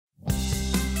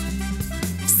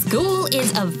School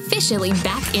is officially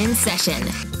back in session.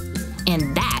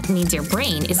 And that means your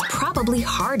brain is probably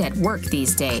hard at work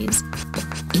these days.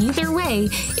 Either way,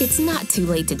 it's not too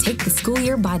late to take the school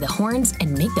year by the horns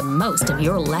and make the most of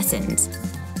your lessons.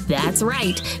 That's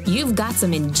right, you've got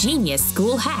some ingenious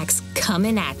school hacks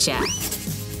coming at ya.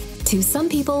 To some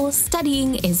people,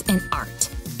 studying is an art,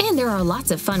 and there are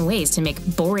lots of fun ways to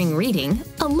make boring reading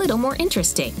a little more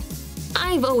interesting.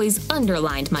 I've always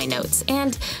underlined my notes,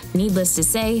 and needless to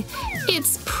say,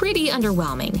 it's pretty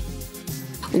underwhelming.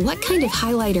 What kind of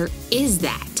highlighter is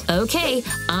that? Okay,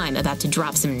 I'm about to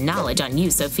drop some knowledge on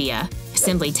you, Sophia.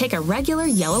 Simply take a regular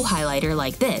yellow highlighter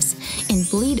like this and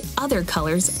bleed other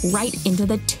colors right into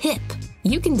the tip.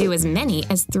 You can do as many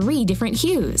as 3 different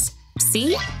hues.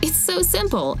 See? It's so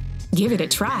simple. Give it a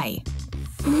try.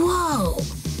 Whoa!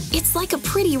 It's like a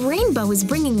pretty rainbow is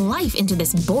bringing life into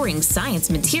this boring science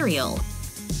material.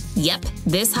 Yep,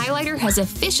 this highlighter has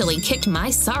officially kicked my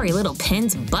sorry little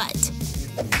pen's butt.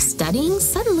 Studying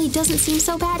suddenly doesn't seem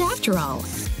so bad after all.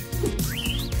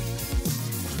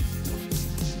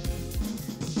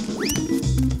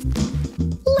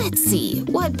 Let's see,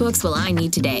 what books will I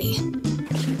need today?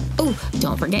 Oh,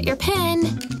 don't forget your pen.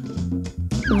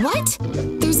 What?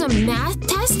 There's a math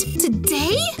test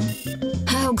today?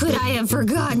 How could I have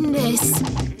forgotten this?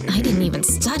 I didn't even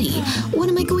study. What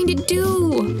am I going to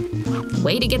do?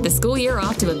 Way to get the school year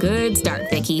off to a good start,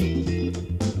 Vicky.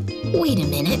 Wait a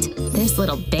minute. This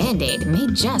little band-aid may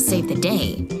just save the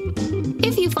day.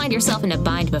 If you find yourself in a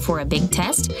bind before a big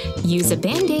test, use a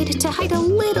band-aid to hide a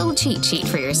little cheat sheet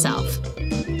for yourself.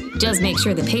 Just make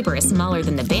sure the paper is smaller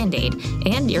than the band-aid,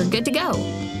 and you're good to go.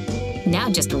 Now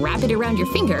just wrap it around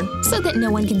your finger so that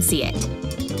no one can see it.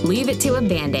 Leave it to a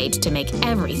band-aid to make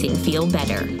everything feel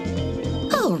better.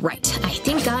 All right, I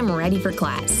think I'm ready for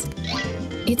class.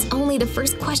 It's only the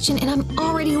first question and I'm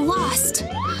already lost.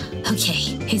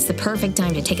 Okay, it's the perfect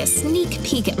time to take a sneak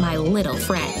peek at my little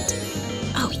friend.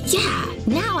 Oh yeah,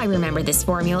 now I remember this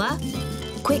formula.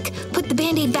 Quick, put the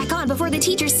band-aid back on before the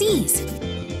teacher sees.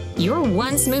 You're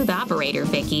one smooth operator,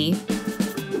 Vicky.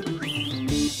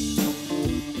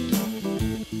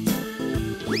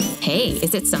 Hey,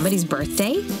 is it somebody's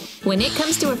birthday? When it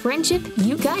comes to a friendship,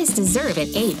 you guys deserve an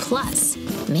A+.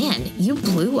 Man, you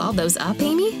blew all those up,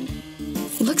 Amy?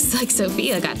 Looks like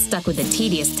Sophia got stuck with the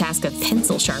tedious task of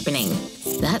pencil sharpening.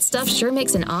 That stuff sure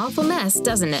makes an awful mess,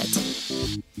 doesn't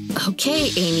it?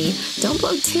 Okay, Amy, don't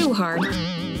blow too hard.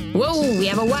 Whoa, we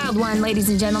have a wild one, ladies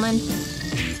and gentlemen.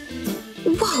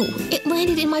 Whoa, it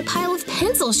landed in my pile of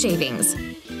pencil shavings.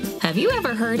 Have you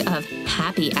ever heard of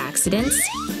happy accidents?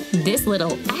 This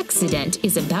little accident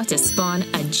is about to spawn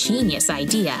a genius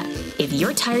idea. If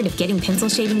you're tired of getting pencil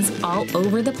shavings all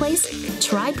over the place,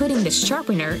 try putting the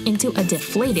sharpener into a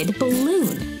deflated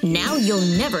balloon. Now you'll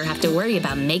never have to worry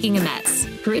about making a mess.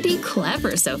 Pretty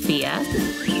clever, Sophia.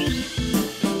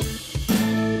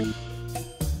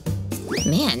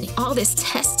 Man, all this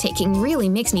test-taking really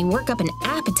makes me work up an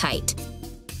appetite.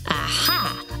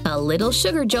 Aha! A little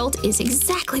sugar jolt is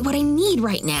exactly what I need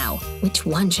right now. Which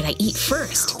one should I eat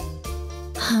first?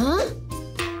 Huh?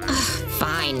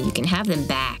 Fine, you can have them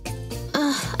back.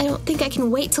 I don't think I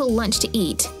can wait till lunch to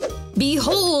eat.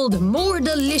 Behold, more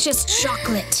delicious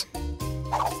chocolate!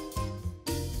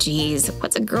 Geez,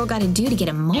 what's a girl gotta do to get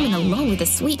a moment alone with a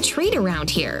sweet treat around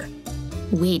here?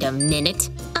 Wait a minute.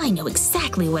 I know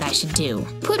exactly what I should do.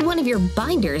 Put one of your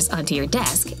binders onto your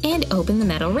desk and open the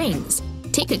metal rings.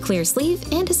 Take a clear sleeve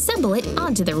and assemble it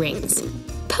onto the rings.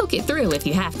 Poke it through if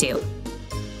you have to.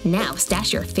 Now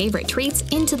stash your favorite treats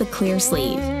into the clear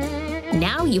sleeve.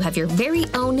 Now you have your very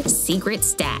own secret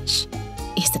stash.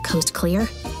 Is the coast clear?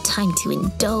 Time to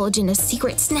indulge in a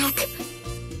secret snack.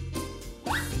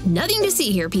 Nothing to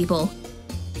see here, people.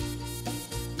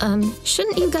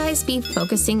 Shouldn't you guys be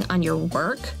focusing on your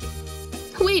work?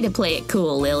 Way to play it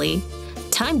cool, Lily.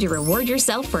 Time to reward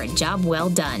yourself for a job well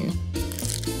done.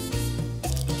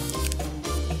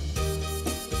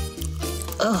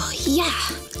 Oh, yeah,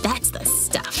 that's the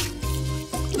stuff.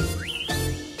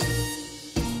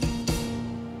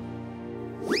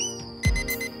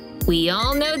 We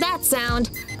all know that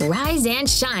sound. Rise and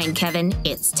shine, Kevin.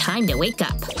 It's time to wake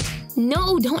up.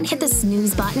 No, don't hit the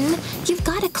snooze button. You've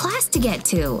got a class to get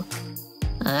to.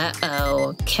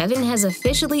 Uh-oh, Kevin has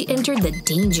officially entered the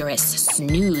dangerous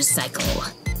snooze cycle.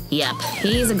 Yep,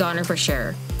 he's a goner for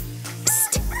sure.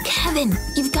 Psst, Kevin,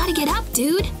 you've got to get up,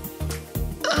 dude.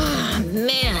 Ugh,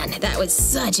 man, that was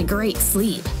such a great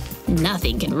sleep.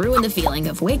 Nothing can ruin the feeling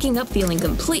of waking up feeling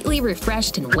completely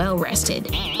refreshed and well-rested.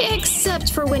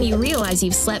 Except for when you realize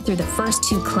you've slept through the first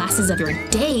 2 classes of your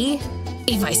day.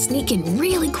 If I sneak in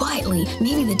really quietly,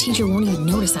 maybe the teacher won't even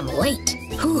notice I'm late.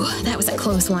 Whew, that was a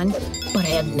close one. But I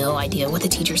have no idea what the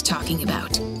teacher's talking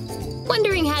about.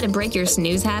 Wondering how to break your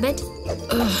snooze habit?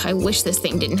 Ugh, I wish this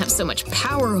thing didn't have so much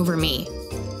power over me.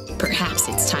 Perhaps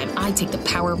it's time I take the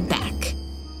power back.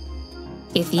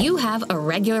 If you have a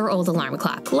regular old alarm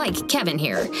clock, like Kevin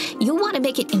here, you'll want to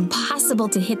make it impossible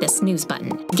to hit the snooze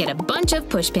button. Get a bunch of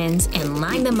push pins and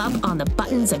line them up on the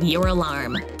buttons of your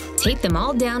alarm. Tape them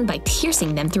all down by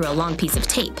piercing them through a long piece of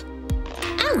tape.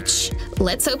 Ouch!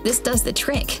 Let's hope this does the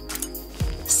trick.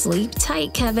 Sleep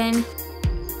tight, Kevin.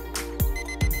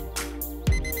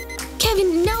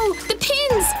 Kevin, no! The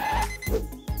pins!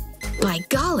 By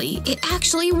golly, it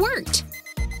actually worked!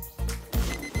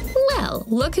 Well,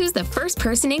 look who's the first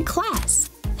person in class.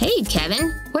 Hey,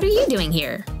 Kevin, what are you doing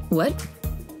here? What?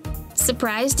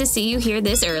 Surprised to see you here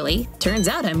this early. Turns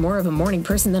out I'm more of a morning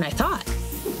person than I thought.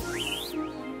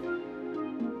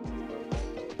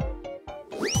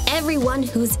 Everyone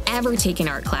who's ever taken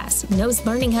art class knows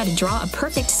learning how to draw a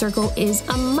perfect circle is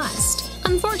a must.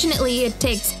 Unfortunately, it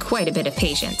takes quite a bit of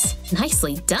patience.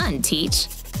 Nicely done, Teach.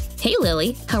 Hey,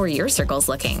 Lily, how are your circles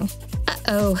looking?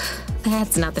 Uh-oh,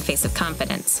 that's not the face of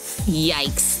confidence.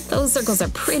 Yikes, those circles are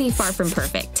pretty far from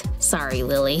perfect. Sorry,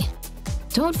 Lily.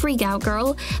 Don't freak out,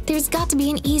 girl. There's got to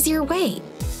be an easier way.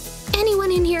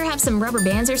 Anyone in here have some rubber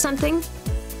bands or something?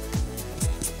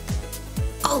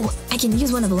 Oh, I can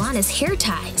use one of Lana's hair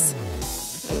ties.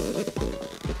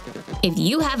 If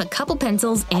you have a couple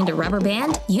pencils and a rubber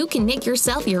band, you can make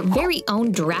yourself your very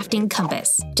own drafting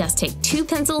compass. Just take 2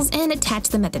 pencils and attach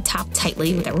them at the top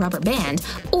tightly with a rubber band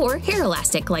or hair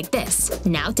elastic like this.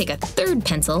 Now take a 3rd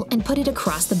pencil and put it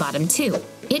across the bottom too.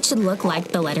 It should look like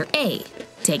the letter A.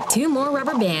 Take 2 more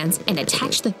rubber bands and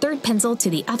attach the 3rd pencil to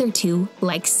the other 2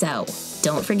 like so.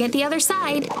 Don't forget the other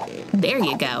side. There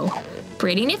you go.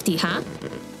 Pretty nifty, huh?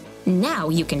 Now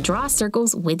you can draw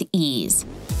circles with ease.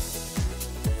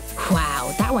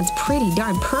 Wow, that one's pretty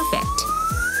darn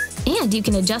perfect. And you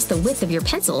can adjust the width of your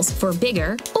pencils for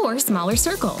bigger or smaller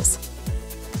circles.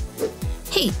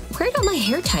 Hey, where'd all my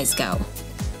hair ties go?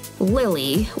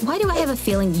 Lily, why do I have a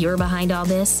feeling you're behind all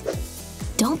this?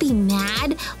 Don't be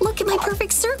mad. Look at my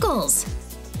perfect circles.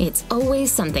 It's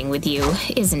always something with you,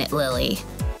 isn't it, Lily?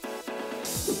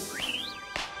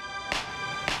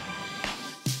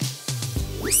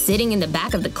 Sitting in the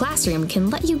back of the classroom can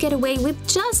let you get away with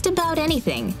just about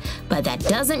anything, but that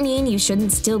doesn't mean you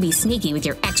shouldn't still be sneaky with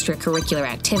your extracurricular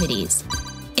activities.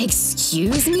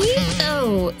 Excuse me?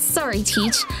 Oh, sorry,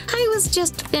 Teach. I was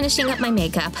just finishing up my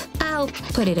makeup. I'll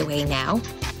put it away now.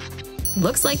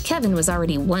 Looks like Kevin was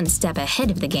already one step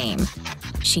ahead of the game.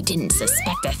 She didn't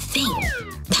suspect a thing.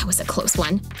 That was a close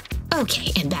one.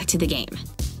 Okay, and back to the game.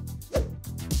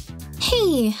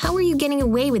 Hey, how are you getting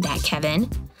away with that, Kevin?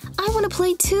 I want to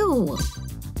play too.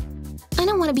 I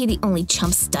don't want to be the only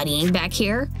chump studying back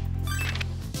here.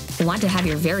 Want to have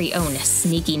your very own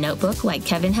sneaky notebook like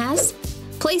Kevin has?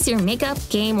 Place your makeup,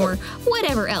 game, or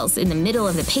whatever else in the middle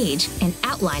of the page and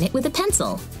outline it with a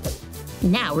pencil.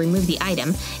 Now remove the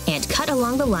item and cut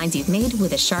along the lines you've made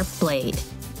with a sharp blade.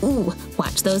 Ooh,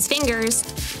 watch those fingers.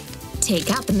 Take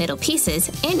out the middle pieces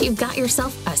and you've got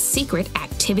yourself a secret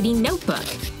activity notebook.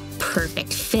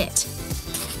 Perfect fit.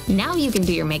 Now you can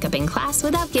do your makeup in class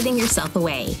without giving yourself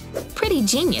away. Pretty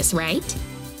genius, right?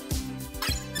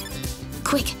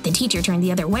 Quick, the teacher turned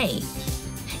the other way.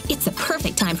 It's the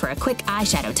perfect time for a quick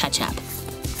eyeshadow touch-up.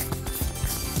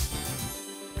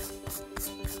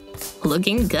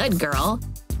 Looking good, girl.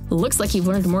 Looks like you've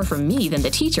learned more from me than the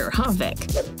teacher, huh, Vic?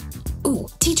 Ooh,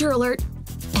 teacher alert.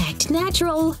 Act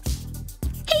natural.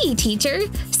 Hey, teacher.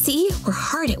 See, we're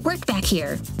hard at work back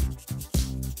here.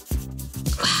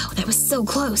 Wow, that was so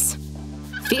close.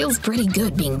 Feels pretty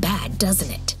good being bad,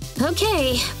 doesn't it?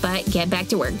 Okay, but get back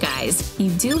to work, guys. You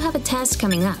do have a test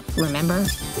coming up, remember?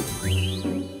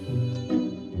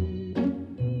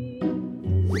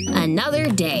 Another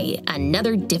day,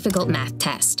 another difficult math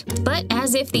test. But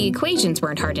as if the equations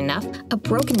weren't hard enough, a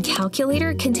broken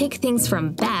calculator can take things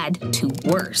from bad to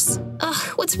worse. Ugh,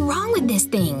 what's wrong with this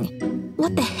thing?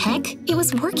 What the heck? It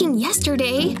was working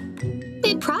yesterday.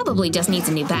 It probably just needs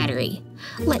a new battery.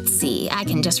 Let's see, I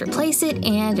can just replace it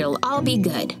and it'll all be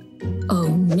good. Oh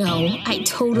no, I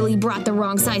totally brought the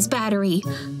wrong size battery.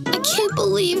 I can't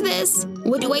believe this.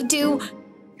 What do I do?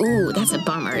 Ooh, that's a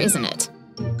bummer, isn't it?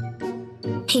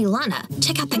 Hey Lana,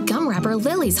 check out the gum wrapper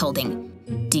Lily's holding.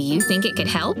 Do you think it could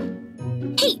help?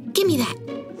 Hey, give me that.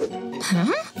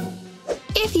 Huh?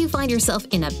 If you find yourself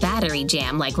in a battery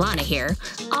jam like Lana here,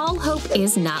 all hope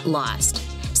is not lost.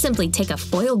 Simply take a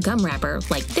foil gum wrapper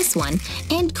like this one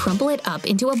and crumple it up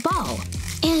into a ball.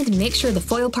 And make sure the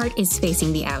foil part is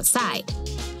facing the outside.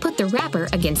 Put the wrapper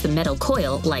against the metal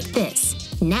coil like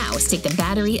this. Now stick the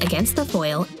battery against the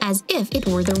foil as if it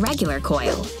were the regular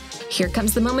coil. Here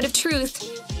comes the moment of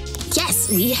truth.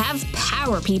 Yes, we have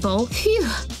power, people! Phew,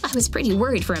 I was pretty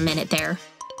worried for a minute there.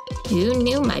 Who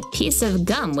knew my piece of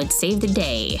gum would save the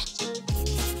day?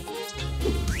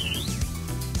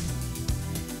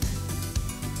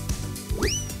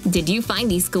 Did you find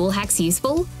these school hacks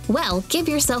useful? Well, give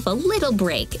yourself a little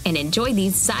break and enjoy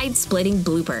these side-splitting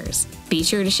bloopers. Be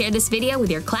sure to share this video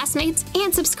with your classmates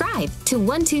and subscribe to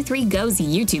 123Go's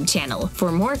YouTube channel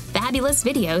for more fabulous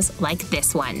videos like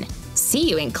this one. See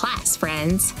you in class,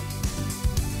 friends!